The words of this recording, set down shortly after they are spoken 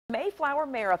Mayflower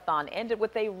Marathon ended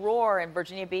with a roar in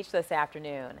Virginia Beach this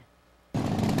afternoon. The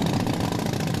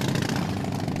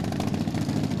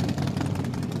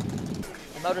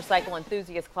Motorcycle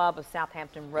Enthusiast Club of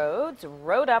Southampton Roads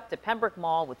rode up to Pembroke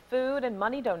Mall with food and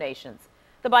money donations.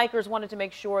 The bikers wanted to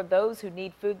make sure those who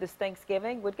need food this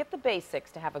Thanksgiving would get the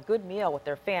basics to have a good meal with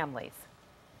their families.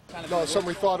 No, it's something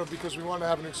we thought of because we want to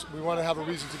have a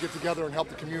reason to get together and help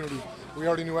the community. We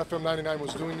already knew FM 99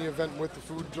 was doing the event with the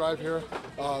food drive here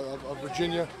of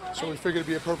Virginia, so we figured it'd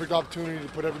be a perfect opportunity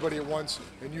to put everybody at once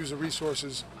and use the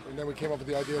resources. And then we came up with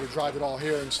the idea to drive it all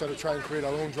here instead of trying to create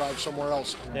our own drive somewhere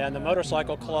else. Yeah, and the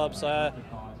motorcycle clubs,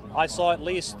 I saw at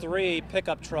least 3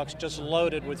 pickup trucks just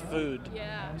loaded with food.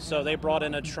 Yeah. So they brought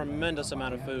in a tremendous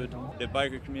amount of food. The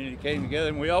biker community came together,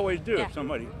 and we always do if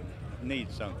somebody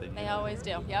needs something. They always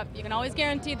do. Yep. You can always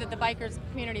guarantee that the bikers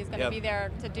community is going to be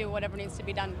there to do whatever needs to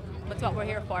be done. That's what we're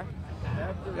here for.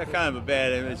 They're kind of a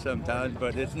bad image sometimes,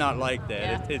 but it's not like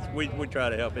that. Yeah. We try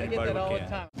to help anybody we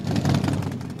can.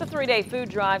 The 3-day food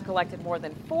drive collected more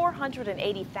than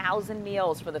 480,000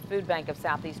 meals for the Food Bank of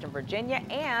Southeastern Virginia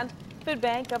and Food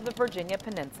Bank of the Virginia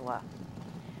Peninsula.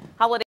 Holiday